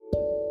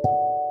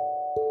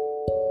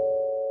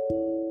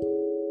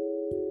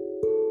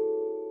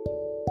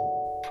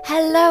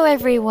Hello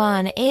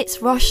everyone, it's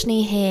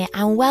Roshni here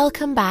and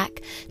welcome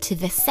back to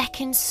the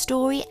second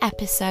story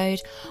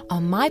episode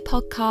on my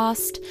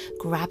podcast,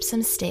 Grab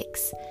Some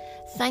Sticks.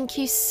 Thank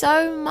you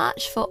so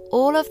much for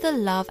all of the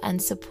love and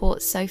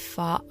support so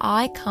far.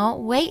 I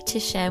can't wait to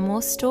share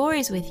more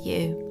stories with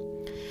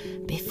you.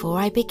 Before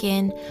I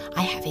begin,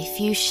 I have a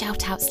few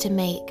shout outs to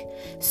make.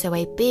 So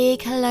a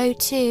big hello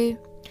to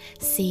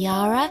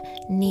Ciara,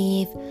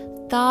 Neve,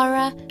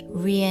 Thara,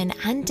 Rian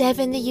and Dev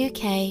in the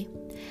UK,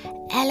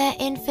 Ella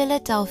in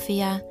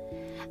Philadelphia,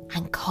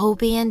 and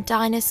Colby and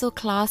Dinosaur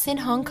Class in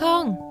Hong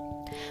Kong.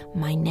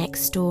 My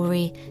next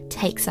story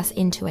takes us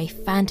into a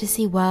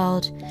fantasy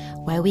world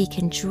where we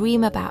can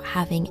dream about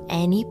having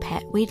any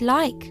pet we'd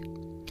like.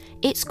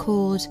 It's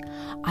called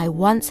I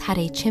Once Had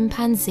a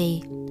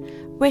Chimpanzee,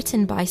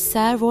 written by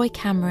Sir Roy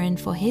Cameron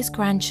for his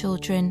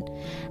grandchildren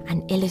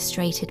and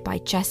illustrated by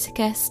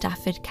Jessica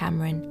Stafford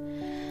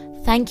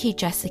Cameron. Thank you,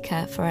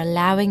 Jessica, for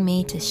allowing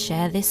me to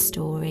share this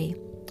story.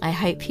 I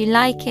hope you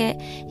like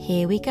it.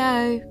 Here we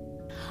go.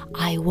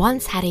 I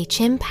once had a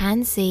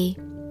chimpanzee,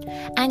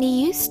 and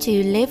he used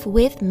to live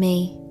with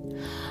me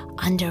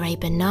under a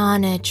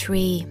banana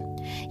tree.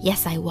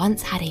 Yes, I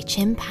once had a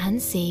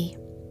chimpanzee.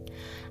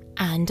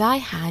 And I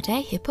had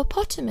a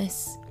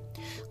hippopotamus.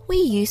 We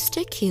used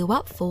to queue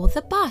up for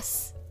the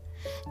bus.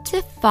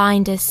 To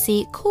find a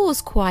seat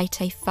caused quite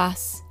a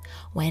fuss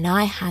when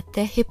I had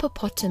the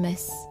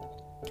hippopotamus.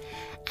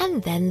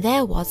 And then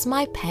there was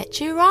my pet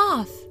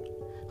giraffe.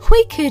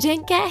 We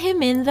couldn't get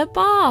him in the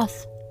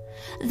bath.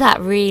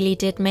 That really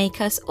did make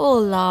us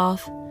all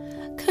laugh,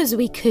 'cause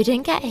we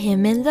couldn't get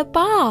him in the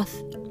bath.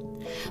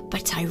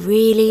 But I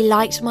really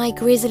liked my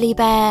grizzly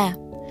bear.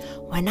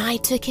 When I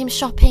took him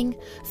shopping,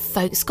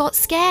 folks got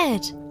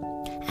scared,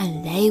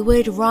 and they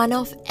would run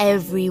off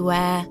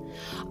everywhere.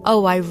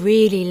 Oh, I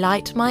really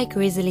liked my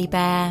grizzly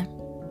bear.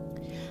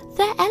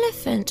 The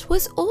elephant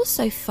was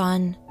also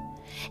fun.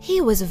 He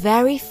was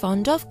very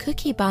fond of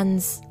cookie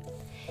buns.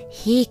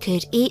 He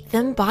could eat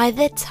them by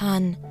the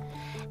ton,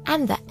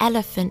 and the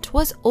elephant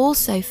was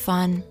also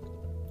fun.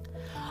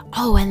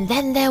 Oh, and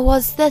then there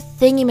was the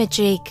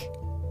thingamajig.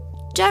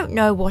 Don't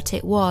know what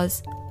it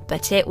was,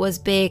 but it was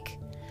big,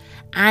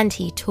 and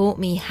he taught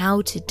me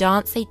how to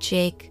dance a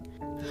jig.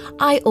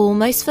 I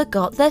almost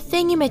forgot the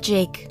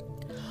thingamajig.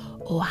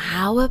 Or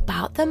how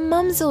about the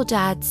mums or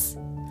dads,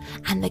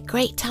 and the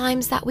great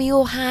times that we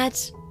all had?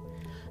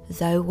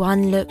 Though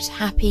one looked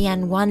happy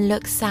and one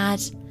looked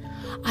sad,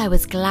 I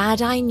was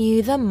glad I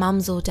knew the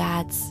mums or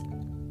dads.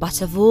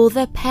 But of all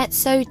the pets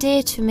so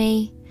dear to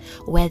me,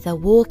 whether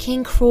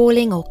walking,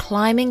 crawling or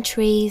climbing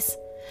trees,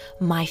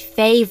 my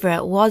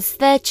favourite was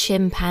the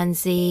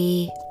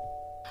chimpanzee.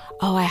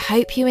 Oh, I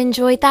hope you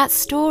enjoyed that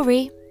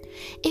story.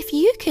 If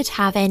you could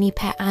have any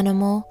pet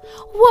animal,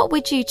 what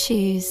would you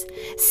choose?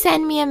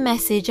 Send me a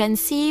message and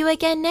see you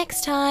again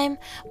next time.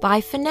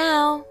 Bye for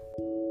now.